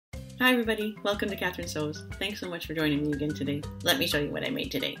Hi everybody, welcome to Catherine Sews. Thanks so much for joining me again today. Let me show you what I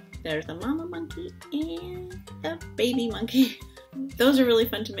made today. There's a mama monkey and a baby monkey. Those are really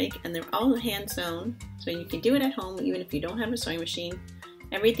fun to make and they're all hand sewn, so you can do it at home even if you don't have a sewing machine.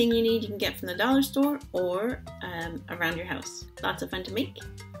 Everything you need you can get from the dollar store or around your house. Lots of fun to make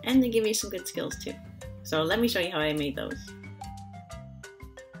and they give you some good skills too. So let me show you how I made those.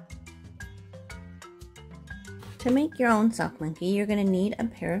 To make your own sock monkey, you're going to need a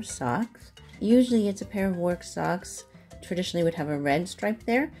pair of socks. Usually it's a pair of work socks. Traditionally would have a red stripe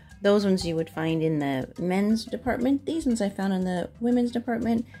there. Those ones you would find in the men's department. These ones I found in the women's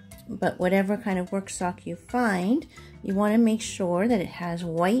department. But whatever kind of work sock you find, you want to make sure that it has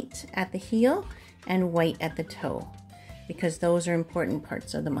white at the heel and white at the toe, because those are important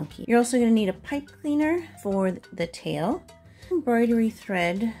parts of the monkey. You're also going to need a pipe cleaner for the tail, embroidery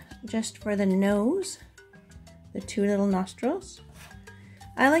thread just for the nose, the two little nostrils.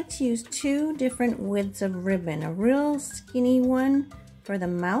 I like to use two different widths of ribbon, a real skinny one for the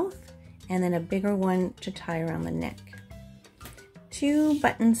mouth and then a bigger one to tie around the neck. Two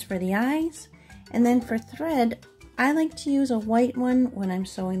buttons for the eyes, and then for thread I like to use a white one when I'm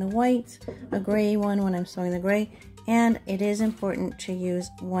sewing the whites, a gray one when I'm sewing the gray, and it is important to use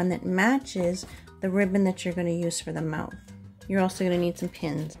one that matches the ribbon that you're going to use for the mouth. You're also going to need some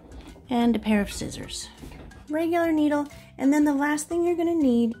pins and a pair of scissors, regular needle, and then the last thing you're going to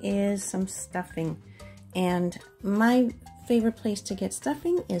need is some stuffing. And my favorite place to get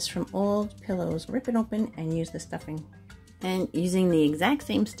stuffing is from old pillows. Rip it open and use the stuffing. And using the exact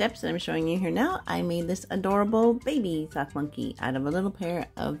same steps that I'm showing you here now, I made this adorable baby sock monkey out of a little pair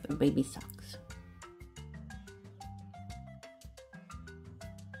of baby socks.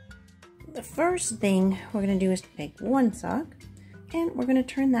 The first thing we're going to do is take one sock and we're going to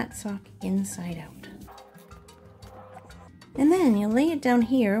turn that sock inside out. And then you lay it down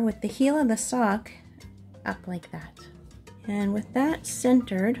here with the heel of the sock up like that. And with that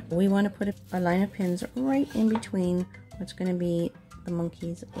centered, we want to put a line of pins right in between what's going to be the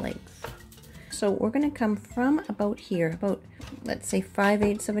monkey's legs. So we're going to come from about here, about let's say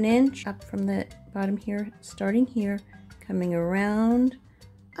 5/8 of an inch up from the bottom here, starting here, coming around,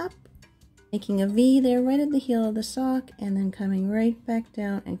 up, making a V there right at the heel of the sock, and then coming right back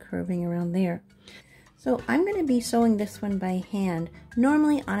down and curving around there. So I'm going to be sewing this one by hand.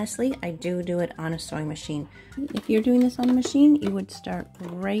 Normally, honestly, I do it on a sewing machine. If you're doing this on a machine, you would start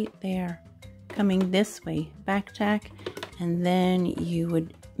right there, coming this way, back tack, and then you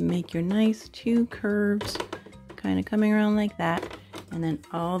would make your nice two curves, kind of coming around like that, and then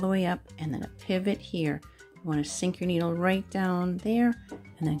all the way up, and then a pivot here. You want to sink your needle right down there,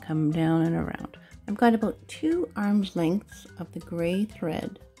 and then come down and around. I've got about 2 arms lengths of the gray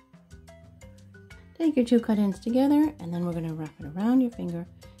thread. Take your 2 cut-ins together, and then we're going to wrap it around your finger,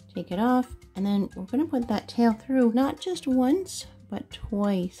 take it off, and then we're going to put that tail through, not just once, but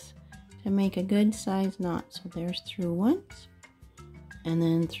twice to make a good size knot. So there's through once, and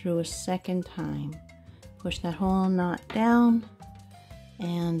then through a second time. Push that whole knot down,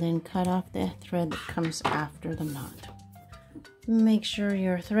 and then cut off the thread that comes after the knot. Make sure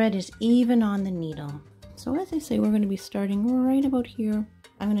your thread is even on the needle. So as I say, we're going to be starting right about here.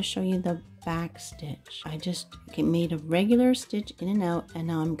 I'm going to show you the back stitch. I just made a regular stitch in and out, and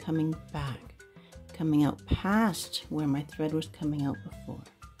now I'm coming back, coming out past where my thread was coming out before.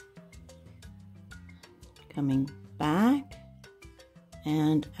 Coming back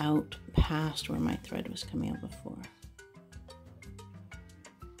and out past where my thread was coming out before.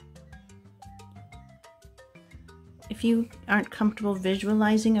 If you aren't comfortable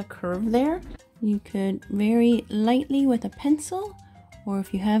visualizing a curve there, you could very lightly with a pencil, or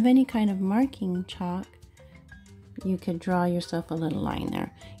if you have any kind of marking chalk, you could draw yourself a little line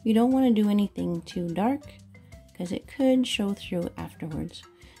there. You don't want to do anything too dark because it could show through afterwards.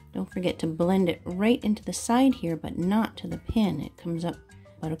 Don't forget to blend it right into the side here, but not to the pin. It comes up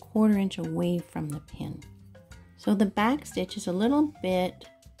about 1/4 inch away from the pin. So the back stitch is a little bit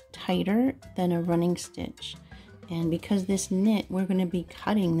tighter than a running stitch. And because this knit, we're going to be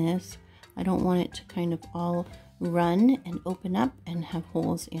cutting this, I don't want it to kind of all run and open up and have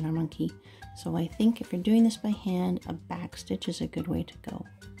holes in our monkey. So I think if you're doing this by hand, a back stitch is a good way to go.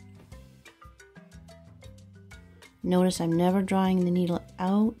 Notice I'm never drawing the needle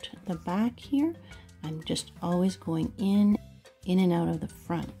out the back here. I'm just always going in and out of the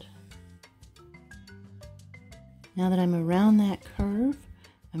front. Now that I'm around that curve,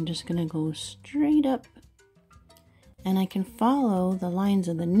 I'm just going to go straight up, and I can follow the lines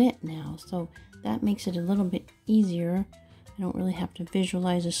of the knit now. So that makes it a little bit easier. I don't really have to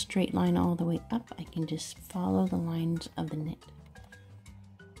visualize a straight line all the way up. I can just follow the lines of the knit.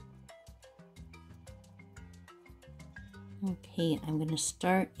 Okay, I'm going to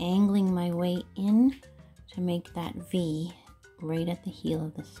start angling my way in to make that V right at the heel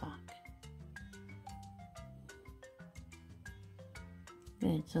of the sock.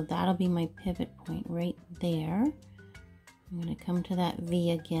 Good, so that'll be my pivot point right there. I'm going to come to that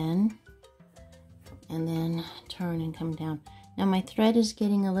V again and then turn and come down. Now my thread is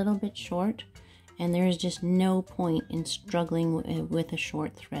getting a little bit short and there is just no point in struggling with a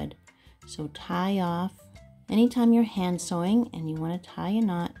short thread. So tie off. Anytime you're hand sewing and you want to tie a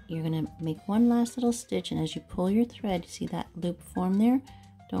knot, you're going to make one last little stitch, and as you pull your thread, see that loop form there?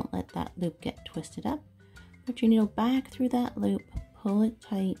 Don't let that loop get twisted up. Put your needle back through that loop, pull it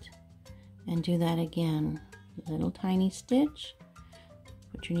tight, and do that again. Little tiny stitch,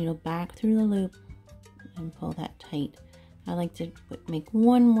 put your needle back through the loop, and pull that tight. I like to make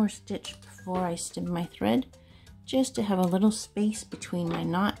one more stitch before I stim my thread, just to have a little space between my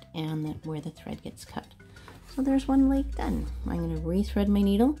knot and where the thread gets cut. So there's one leg done. I'm going to rethread my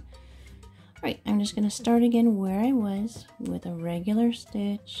needle. Alright, I'm just going to start again where I was with a regular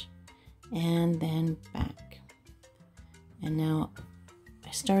stitch and then back. And now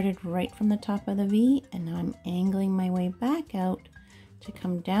I started right from the top of the V, and now I'm angling my way back out to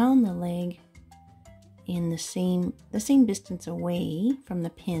come down the leg in the same distance away from the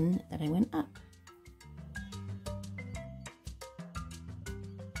pin that I went up.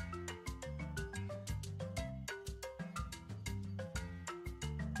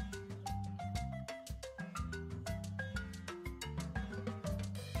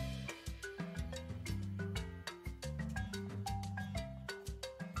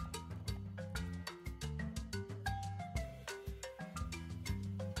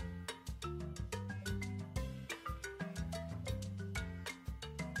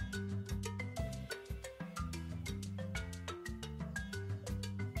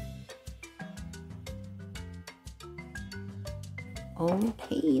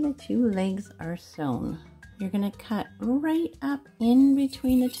 Okay, the two legs are sewn. You're going to cut right up in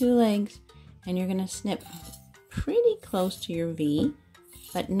between the two legs, and you're going to snip pretty close to your V,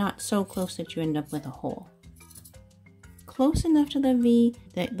 but not so close that you end up with a hole. Close enough to the V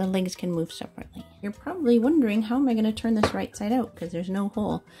that the legs can move separately. You're probably wondering, how am I going to turn this right side out because there's no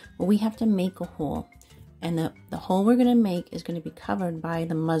hole? Well, we have to make a hole, and the hole we're going to make is going to be covered by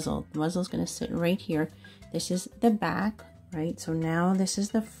the muzzle. The muzzle is going to sit right here. This is the back. Right, so now this is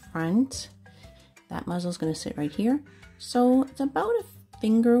the front. That muzzle is going to sit right here. So it's about a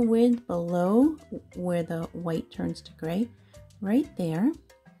finger width below where the white turns to gray. Right there.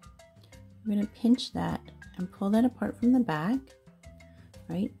 We're going to pinch that and pull that apart from the back.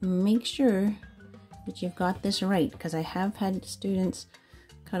 Right, make sure that you've got this right, because I have had students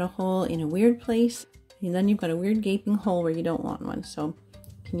cut a hole in a weird place, and then you've got a weird gaping hole where you don't want one. So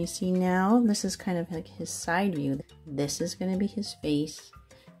can you see now? This is kind of like his side view. This is going to be his face,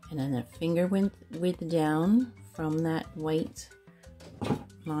 and then a finger width down from that white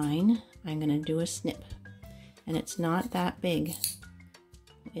line, I'm going to do a snip. And it's not that big.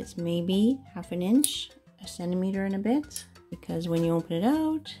 It's maybe half an inch, a centimeter and a bit, because when you open it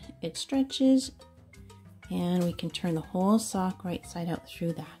out, it stretches, and we can turn the whole sock right side out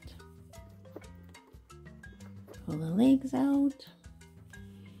through that. Pull the legs out.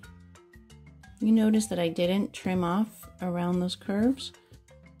 You notice that I didn't trim off around those curves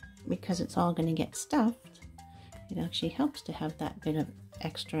because it's all going to get stuffed. It actually helps to have that bit of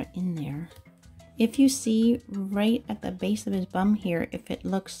extra in there. If you see right at the base of his bum here, if it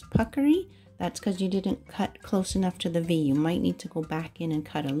looks puckery, that's because you didn't cut close enough to the V. You might need to go back in and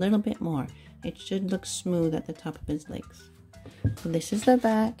cut a little bit more. It should look smooth at the top of his legs. So this is the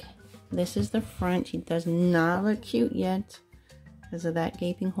back. This is the front. He does not look cute yet because of that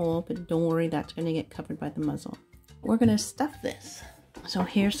gaping hole, but don't worry, that's going to get covered by the muzzle. We're going to stuff this. So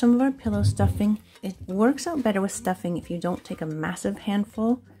here's some of our pillow stuffing. It works out better with stuffing if you don't take a massive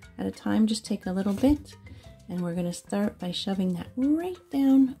handful at a time. Just take a little bit, and we're going to start by shoving that right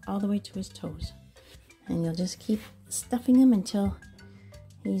down all the way to his toes. And you'll just keep stuffing him until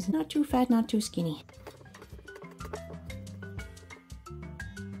he's not too fat, not too skinny.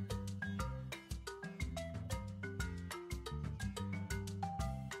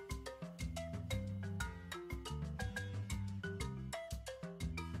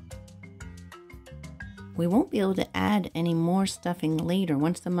 We won't be able to add any more stuffing later.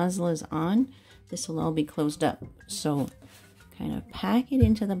 Once the muzzle is on, this will all be closed up. So kind of pack it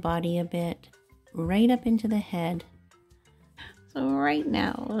into the body a bit, right up into the head. So right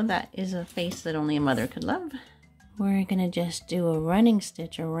now, that is a face that only a mother could love. We're gonna just do a running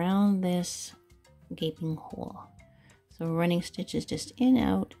stitch around this gaping hole. So running stitch is just in,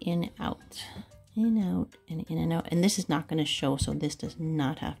 out, in and out. And this is not going to show, so this does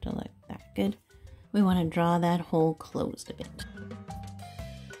not have to look that good. We want to draw that hole closed a bit.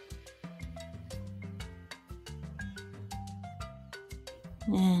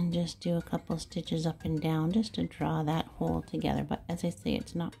 And just do a couple stitches up and down just to draw that hole together. But as I say,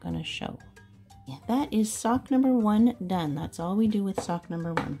 it's not going to show. Yeah, that is sock number 1 done. That's all we do with sock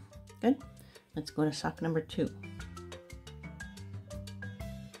number 1. Good. Let's go to sock number 2.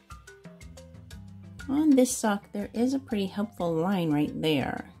 On this sock, there is a pretty helpful line right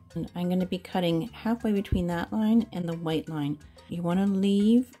there. And I'm going to be cutting halfway between that line and the white line. You want to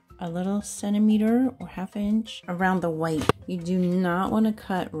leave a little centimeter or ½ inch around the white. You do not want to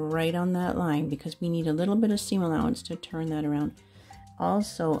cut right on that line because we need a little bit of seam allowance to turn that around.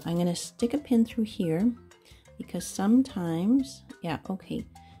 Also, I'm going to stick a pin through here because sometimes, yeah, okay,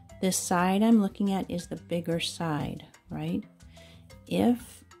 this side I'm looking at is the bigger side, right?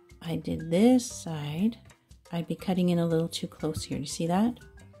 If I did this side, I'd be cutting in a little too close here. Do you see that?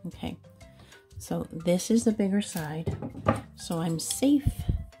 Okay, so this is the bigger side, so I'm safe.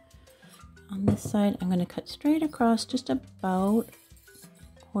 On this side, I'm going to cut straight across just about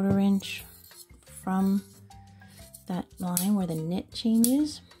 ½ inch from that line where the knit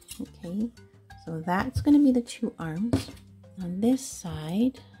changes. Okay, so that's going to be the 2 arms. On this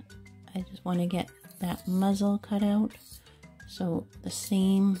side, I just want to get that muzzle cut out. So the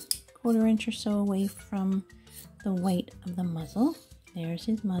same ½ inch or so away from the white of the muzzle. There's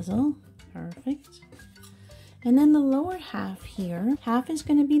his muzzle. Perfect. And then the lower half here, half is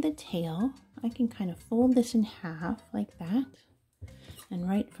going to be the tail. I can kind of fold this in half like that. And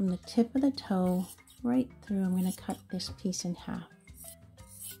right from the tip of the toe right through, I'm going to cut this piece in half.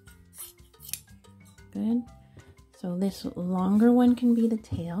 Good. So this longer one can be the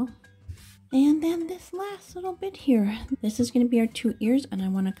tail. And then this last little bit here, this is going to be our 2 ears, and I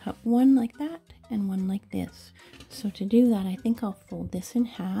want to cut one like that and one like this. So to do that, I think I'll fold this in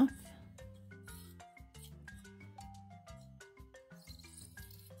half.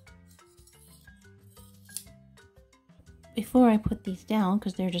 Before I put these down,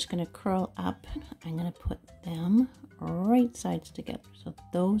 because they're just going to curl up, I'm going to put them right sides together. So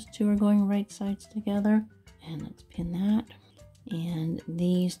those 2 are going right sides together, and let's pin that. And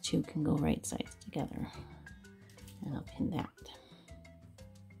these 2 can go right sides together, and I'll pin that.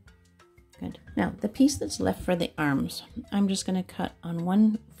 Good. Now the piece that's left for the arms, I'm just going to cut on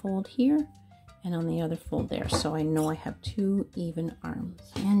one fold here and on the other fold there, so I know I have 2 even arms.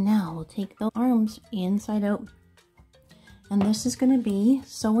 And now we'll take the arms inside out, and this is going to be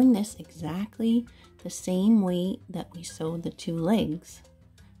sewing this exactly the same way that we sewed the 2 legs,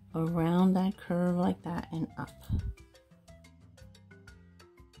 around that curve like that and up.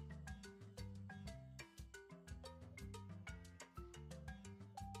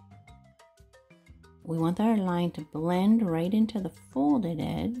 We want our line to blend right into the folded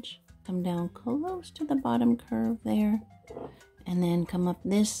edge, come down close to the bottom curve there, and then come up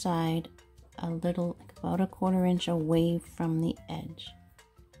this side a little, like about ½ inch away from the edge.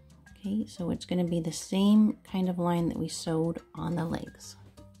 Okay, so it's going to be the same kind of line that we sewed on the legs.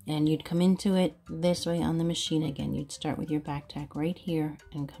 And you'd come into it this way on the machine again. You'd start with your back tack right here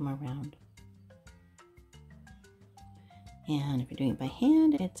and come around. And if you're doing it by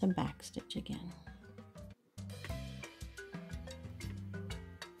hand, it's a back stitch again.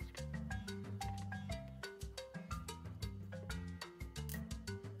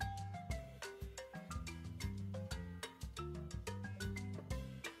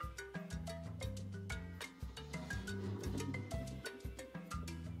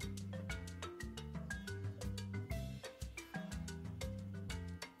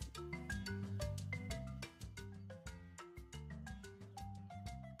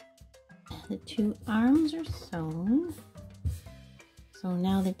 The 2 arms are sewn. So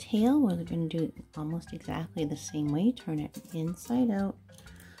now the tail, we're going to do almost exactly the same way. Turn it inside out,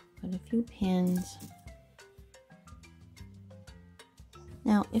 put a few pins.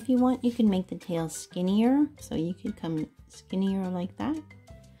 Now, if you want, you can make the tail skinnier. So you could come skinnier like that.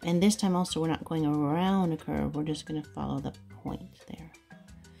 And this time also, we're not going around a curve. We're just going to follow the point there.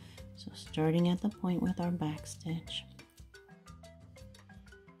 So starting at the point with our back stitch.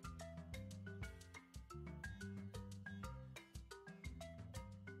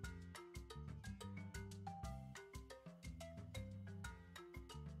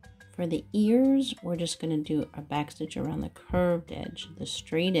 For the ears, we're just going to do a back stitch around the curved edge. The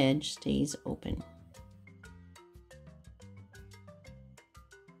straight edge stays open.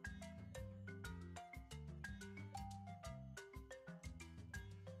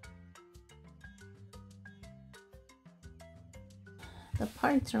 The part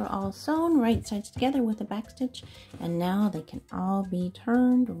parts are all sewn right sides together with a back stitch, and now they can all be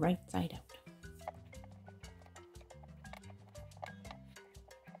turned right side out.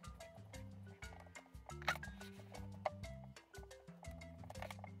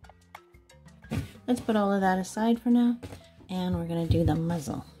 Let's put all of that aside for now, and we're going to do the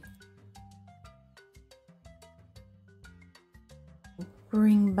muzzle.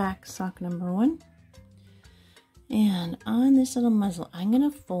 Bring back sock number 1, and on this little muzzle I'm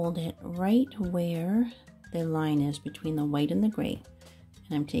going to fold it right where the line is between the white and the gray,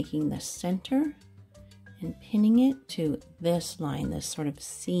 and I'm taking the center and pinning it to this line, this sort of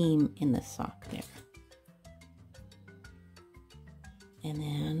seam in the sock there. And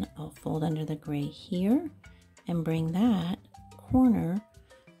then I'll fold under the gray here and bring that corner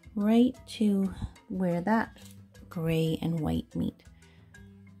right to where that gray and white meet.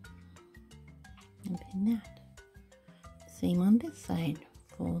 And pin that. Same on this side.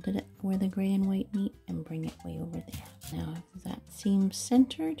 Fold it where the gray and white meet and bring it way over there. Now, if that seems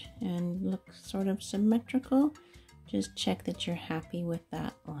centered and looks sort of symmetrical, just check that you're happy with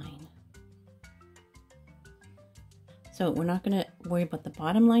that line. So we're not going to worry about the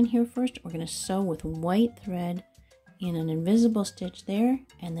bottom line here first. We're going to sew with white thread in an invisible stitch there,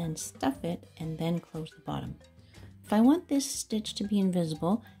 and then stuff it and then close the bottom. If I want this stitch to be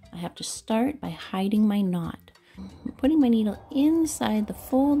invisible, I have to start by hiding my knot. I'm putting my needle inside the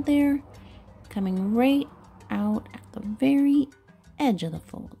fold there, coming right out at the very edge of the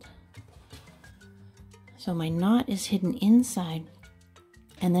fold. So my knot is hidden inside.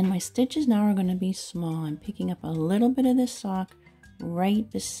 And then my stitches now are going to be small. I'm picking up a little bit of this sock right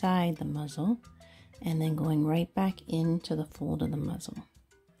beside the muzzle and then going right back into the fold of the muzzle.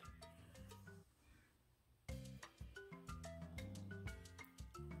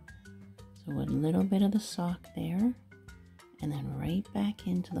 So a little bit of the sock there and then right back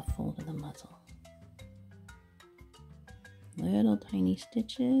into the fold of the muzzle. Little tiny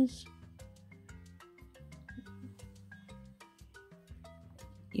stitches.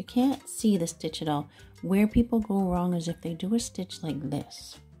 You can't see the stitch at all. Where people go wrong is if they do a stitch like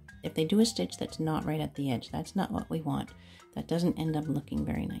this. If they do a stitch that's not right at the edge, that's not what we want. That doesn't end up looking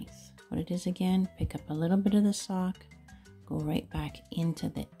very nice. What it is again, pick up a little bit of the sock, go right back into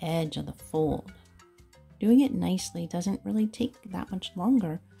the edge of the fold. Doing it nicely doesn't really take that much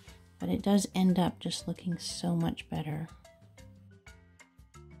longer, but it does end up just looking so much better.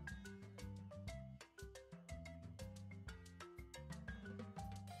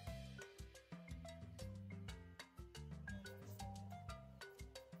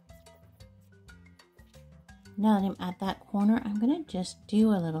 Now that I'm at that corner, I'm going to just do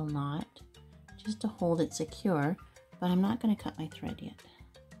a little knot just to hold it secure, but I'm not going to cut my thread yet.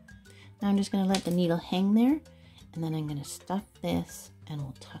 Now I'm just going to let the needle hang there, and then I'm going to stuff this and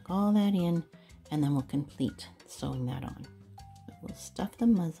we'll tuck all that in, and then we'll complete sewing that on. So we'll stuff the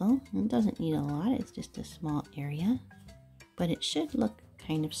muzzle. It doesn't need a lot, it's just a small area, but it should look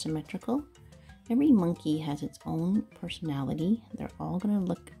kind of symmetrical. Every monkey has its own personality. They're all going to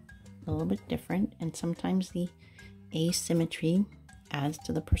look a little bit different, and sometimes the asymmetry adds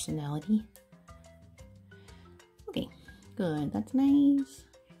to the personality. Okay, good, that's nice.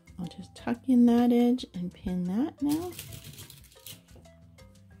 I'll just tuck in that edge and pin that now.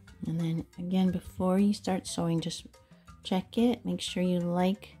 And then again, before you start sewing, just check it, make sure you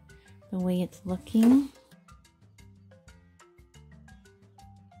like the way it's looking.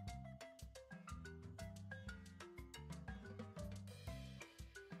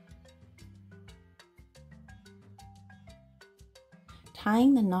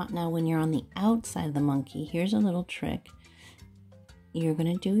 Tying the knot now when you're on the outside of the monkey, here's a little trick. You're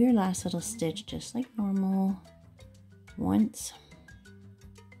going to do your last little stitch just like normal, once,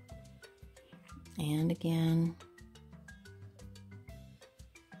 and again.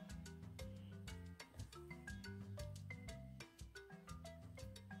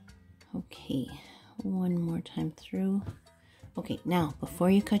 Okay, one more time through. Okay, now before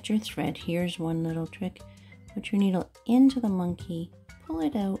you cut your thread, here's one little trick. Put your needle into the monkey, pull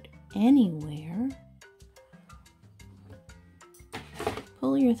it out anywhere,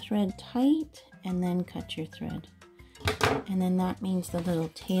 pull your thread tight, and then cut your thread. And then that means the little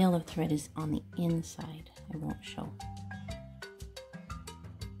tail of thread is on the inside. It won't show.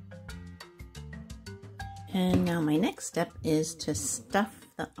 And now my next step is to stuff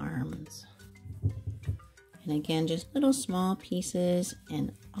the arms. And again, just little small pieces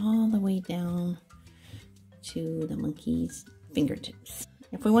and all the way down to the monkey's fingertips.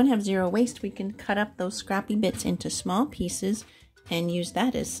 If we want to have zero waste, we can cut up those scrappy bits into small pieces and use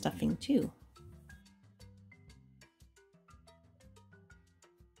that as stuffing too.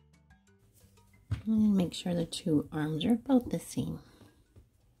 And make sure the two arms are about the same.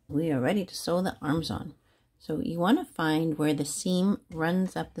 We are ready to sew the arms on. So you want to find where the seam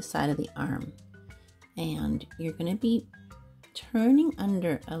runs up the side of the arm. And you're going to be turning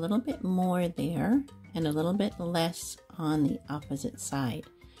under a little bit more there and a little bit less on the opposite side.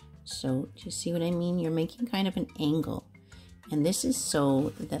 So do you see what I mean? You're making kind of an angle. And this is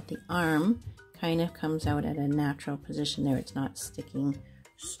so that the arm kind of comes out at a natural position there. It's not sticking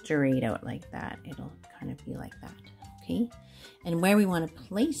straight out like that. It'll kind of be like that, okay? And where we want to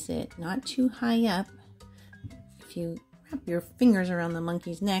place it, not too high up, if you wrap your fingers around the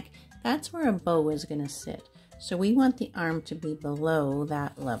monkey's neck, that's where a bow is going to sit. So we want the arm to be below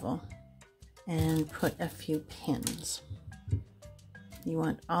that level. And put a few pins. You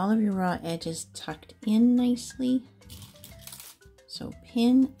want all of your raw edges tucked in nicely. So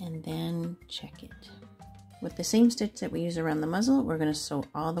pin and then check it. With the same stitch that we use around the muzzle, we're going to sew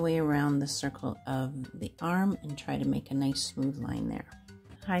all the way around the circle of the arm and try to make a nice smooth line there.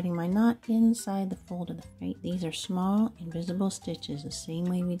 Hiding my knot inside the fold of the right. These are small invisible stitches, the same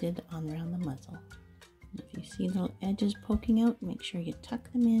way we did around the muzzle. If you see little edges poking out, make sure you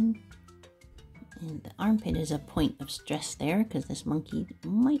tuck them in. And the armpit is a point of stress there because this monkey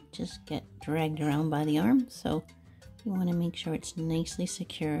might just get dragged around by the arm. So you want to make sure it's nicely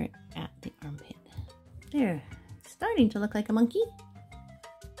secure at the armpit. There, it's starting to look like a monkey.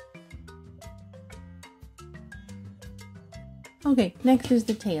 Okay, next is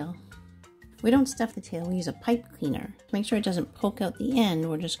the tail. We don't stuff the tail, we use a pipe cleaner. To make sure it doesn't poke out the end,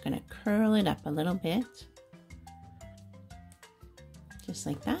 we're just going to curl it up a little bit. Just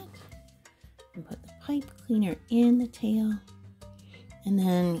like that. And put the pipe cleaner in the tail. And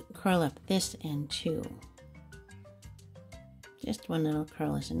then curl up this end too. Just one little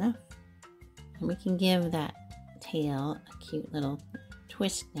curl is enough. And we can give that tail a cute little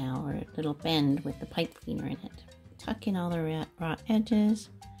twist now, or a little bend with the pipe cleaner in it. Tuck in all the raw edges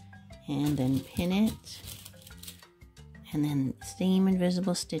and then pin it, and then same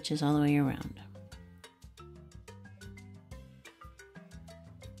invisible stitches all the way around.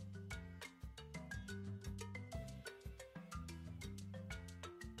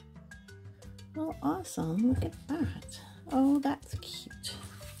 Oh, awesome, look at that. Oh, that's cute.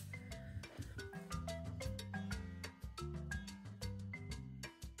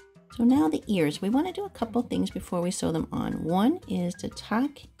 So now the ears, we want to do a couple things before we sew them on. One is to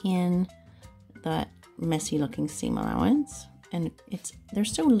tuck in that messy looking seam allowance, and they're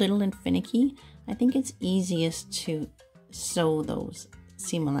so little and finicky. I think it's easiest to sew those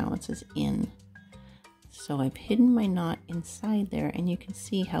seam allowances in. So I've hidden my knot inside there, and you can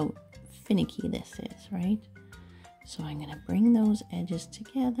see how finicky this is, right? So I'm going to bring those edges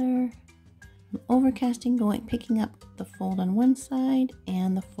together. I'm overcasting, picking up the fold on one side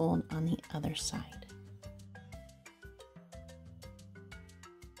and the fold on the other side.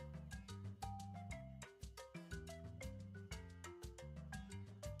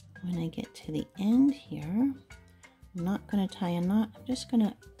 When I get to the end here, I'm not going to tie a knot. I'm just going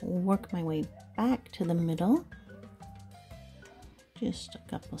to work my way back to the middle. Just a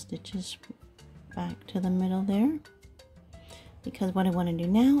couple stitches back to the middle there. Because what I want to do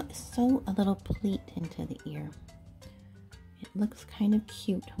now is sew a little pleat into the ear. It looks kind of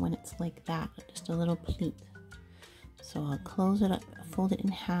cute when it's like that, just a little pleat. So I'll close it up, fold it in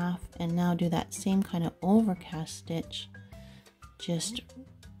half, and now do that same kind of overcast stitch just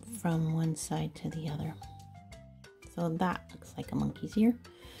from one side to the other. So that looks like a monkey's ear.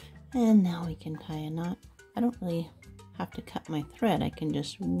 And now we can tie a knot. I don't really have to cut my thread. I can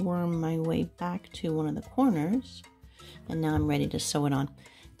just worm my way back to one of the corners. And now I'm ready to sew it on.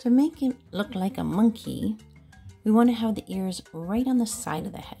 To make it look like a monkey, we want to have the ears right on the side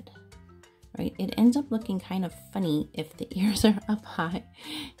of the head, right? It ends up looking kind of funny if the ears are up high.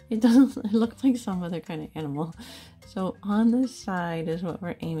 It doesn't look like some other kind of animal. So on the side is what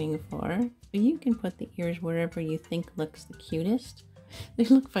we're aiming for. But you can put the ears wherever you think looks the cutest. They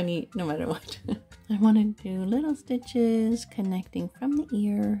look funny no matter what. I want to do little stitches connecting from the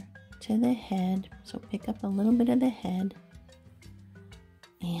ear to the head. So pick up a little bit of the head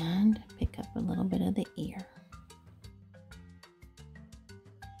and pick up a little bit of the ear.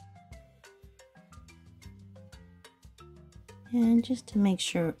 And just to make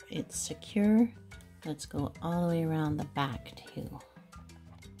sure it's secure, let's go all the way around the back too.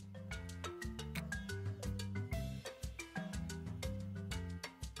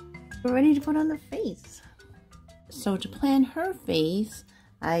 We're ready to put on the face. So to plan her face,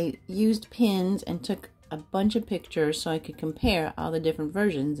 I used pins and took a bunch of pictures so I could compare all the different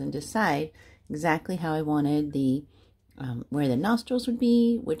versions and decide exactly how I wanted the where the nostrils would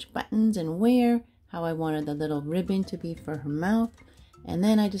be, which buttons and where, how I wanted the little ribbon to be for her mouth. And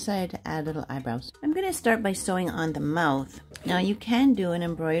then I decided to add little eyebrows. I'm going to start by sewing on the mouth. Now you can do an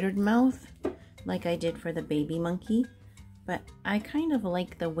embroidered mouth like I did for the baby monkey, but I kind of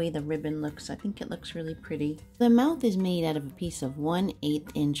like the way the ribbon looks. I think it looks really pretty. The mouth is made out of a piece of 1/8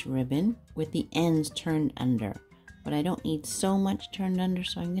 inch ribbon with the ends turned under, but I don't need so much turned under,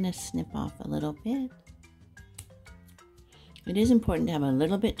 so I'm going to snip off a little bit. It is important to have a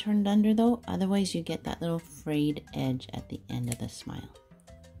little bit turned under though, otherwise you get that little frayed edge at the end of the smile.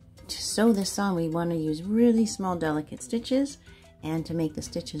 To sew this on, we want to use really small delicate stitches, and to make the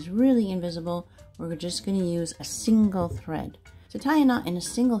stitches really invisible, we're just going to use a single thread. To tie a knot in a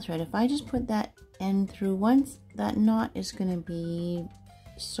single thread, if I just put that end through once, that knot is going to be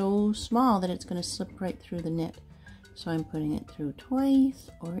so small that it's going to slip right through the knit. So I'm putting it through twice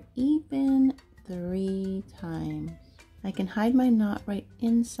or even 3 times. I can hide my knot right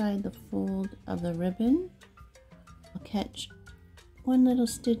inside the fold of the ribbon. I'll catch one little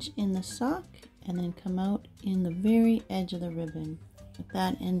stitch in the sock and then come out in the very edge of the ribbon. With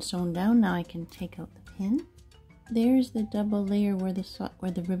that end sewn down, now I can take out the pin. There's the double layer where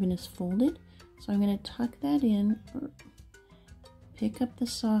the ribbon is folded. So I'm going to tuck that in, pick up the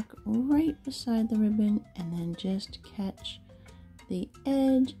sock right beside the ribbon, and then just catch the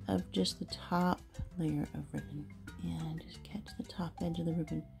edge of just the top layer of ribbon. And just catch the top edge of the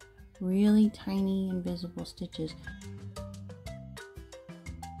ribbon. Really tiny invisible stitches.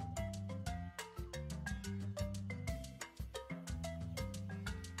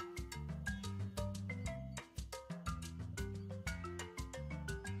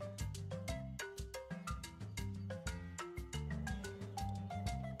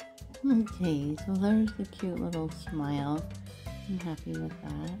 Okay, so there's the cute little smile. I'm happy with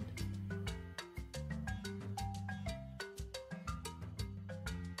that.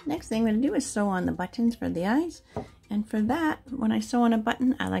 Next thing I'm going to do is sew on the buttons for the eyes, and for that, when I sew on a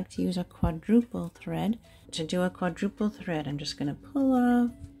button, I like to use a quadruple thread. To do a quadruple thread, I'm just going to pull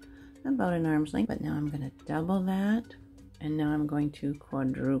off about an arm's length, but now I'm going to double that, and now I'm going to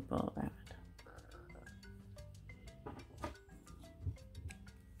quadruple that.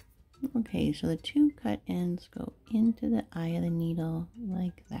 Okay, so the 2 cut ends go into the eye of the needle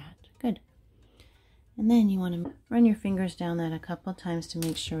like that. Good. And then you want to run your fingers down that a couple times to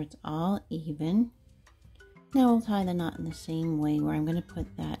make sure it's all even. Now we'll tie the knot in the same way, where I'm going to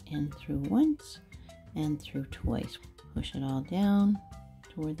put that in through once and through twice. Push it all down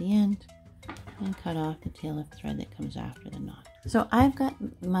toward the end and cut off the tail of thread that comes after the knot. So I've got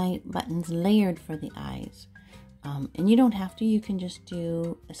my buttons layered for the eyes. And you don't have to, you can just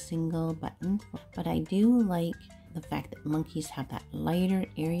do a single button, but I do like the fact that monkeys have that lighter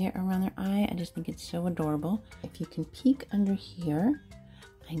area around their eye. I just think it's so adorable. If you can peek under here,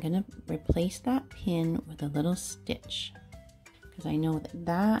 I'm going to replace that pin with a little stitch, because I know that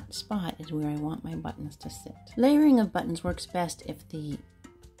that spot is where I want my buttons to sit. Layering of buttons works best if the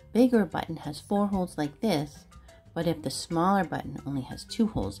bigger button has 4 holes like this, but if the smaller button only has 2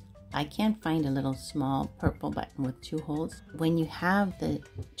 holes. I can't find a little small purple button with 2 holes. When you have the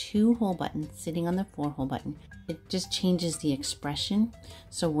 2-hole button sitting on the 4-hole button, it just changes the expression.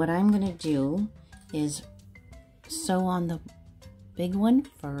 So what I'm going to do is sew on the big one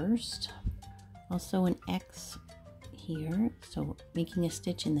first. I'll sew an X here, so making a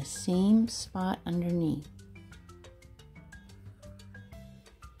stitch in the same spot underneath.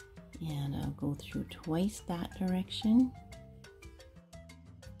 And I'll go through twice that direction.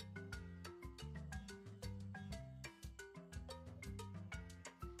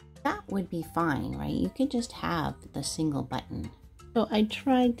 That would be fine, right? You could just have the single button. So I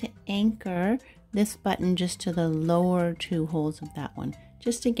tried to anchor this button just to the lower 2 holes of that one,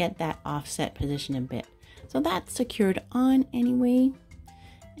 just to get that offset position a bit. So that's secured on anyway.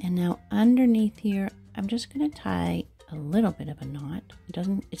 And now underneath here, I'm just going to tie a little bit of a knot.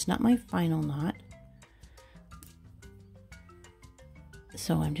 It's not my final knot.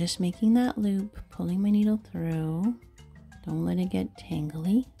 So I'm just making that loop, pulling my needle through. Don't let it get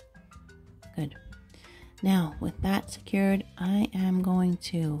tangly. Good. Now with that secured, I am going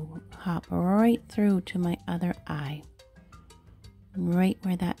to hop right through to my other eye, right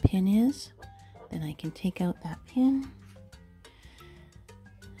where that pin is. Then I can take out that pin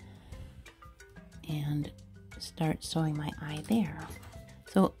and start sewing my eye there.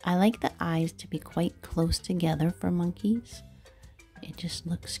 So I like the eyes to be quite close together for monkeys. It just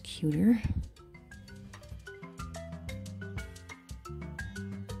looks cuter.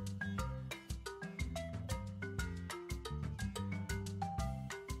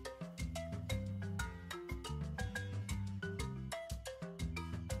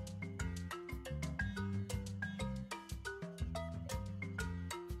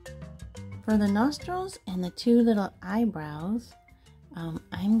 For the nostrils and the two little eyebrows,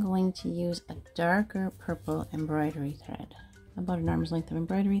 I'm going to use a darker purple embroidery thread, about an arm's length of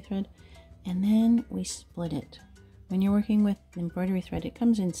embroidery thread, and then we split it. When you're working with embroidery thread, it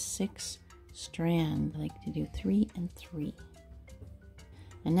comes in 6 strands. I like to do 3 and 3.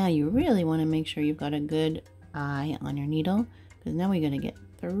 And now you really want to make sure you've got a good eye on your needle, because now we got to get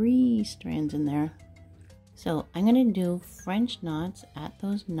 3 strands in there. So I'm going to do French knots at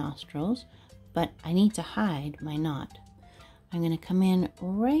those nostrils, but I need to hide my knot. I'm going to come in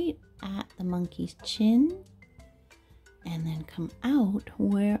right at the monkey's chin and then come out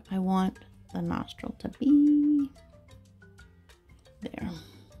where I want the nostril to be. There.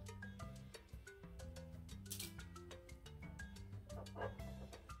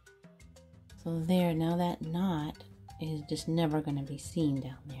 So there, now that knot is just never going to be seen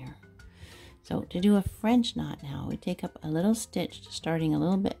down there. So to do a French knot now, we take up a little stitch starting a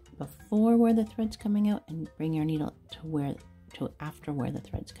little bit before where the thread's coming out and bring your needle to after where the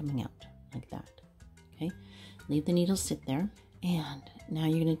thread's coming out, like that. Okay, leave the needle sit there, and now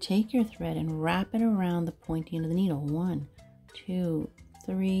you're going to take your thread and wrap it around the pointy end of the needle 1, 2,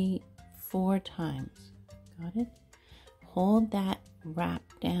 3, 4 times. Got it? Hold that wrap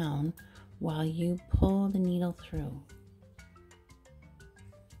down while you pull the needle through.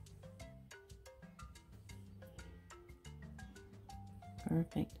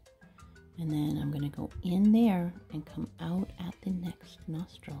 Perfect. And then I'm going to go in there and come out at the next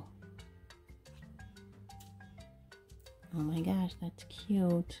nostril. Oh my gosh, that's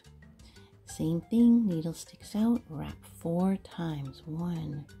cute. Same thing, needle sticks out, wrap 4 times.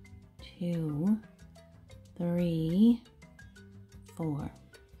 1, 2, 3, 4.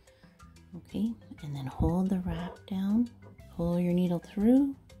 Okay, and then hold the wrap down, pull your needle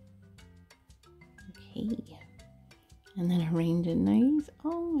through. Okay. And then arrange it nice.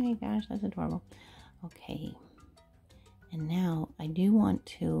 Oh my gosh, that's adorable. Okay. And now I do want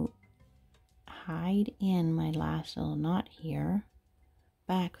to hide in my last little knot here,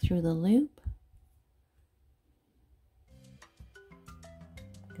 back through the loop.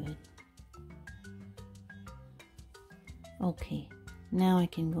 Good. Okay. Now I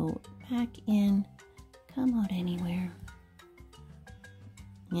can go back in, come out anywhere.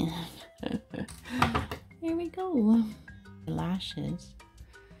 Yeah. There we go. Lashes.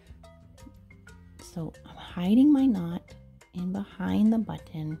 So I'm hiding my knot in behind the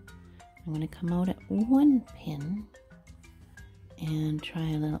button. I'm going to come out at 1 pin and try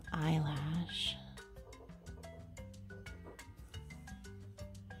a little eyelash.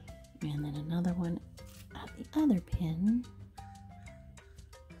 And then another one at the other pin.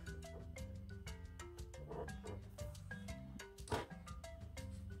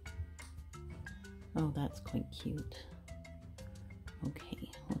 Oh, that's quite cute. Okay,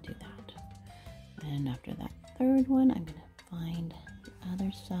 we'll do that. And after that third one, I'm going to find the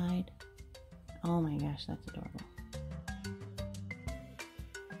other side. Oh my gosh, that's adorable.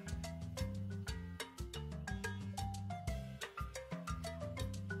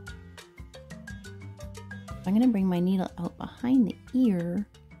 I'm going to bring my needle out behind the ear.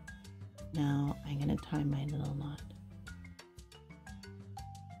 Now I'm going to tie my little knot.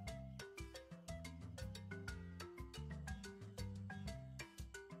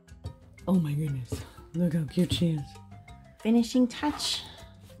 Oh my goodness, look how cute she is. Finishing touch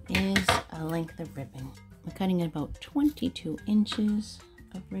is a length of ribbon. I'm cutting about 22 inches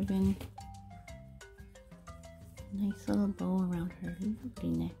of ribbon. Nice little bow around her lovely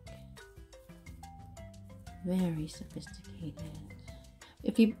neck. Very sophisticated.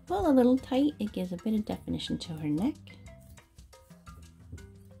 If you pull a little tight, it gives a bit of definition to her neck.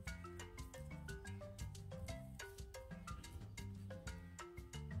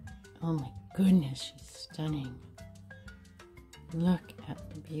 Oh my goodness, she's stunning. Look at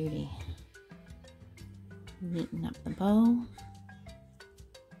the beauty. Neaten up the bow.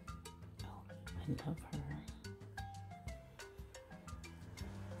 Oh, I love her.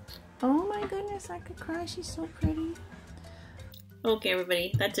 Oh my goodness, I could cry. She's so pretty. Okay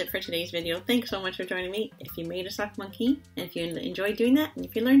everybody, that's it for today's video. Thanks so much for joining me. If you made a sock monkey, and if you enjoyed doing that, and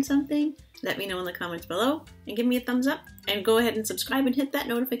if you learned something, let me know in the comments below, and give me a thumbs up, and go ahead and subscribe and hit that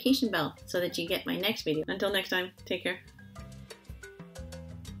notification bell so that you get my next video. Until next time, take care.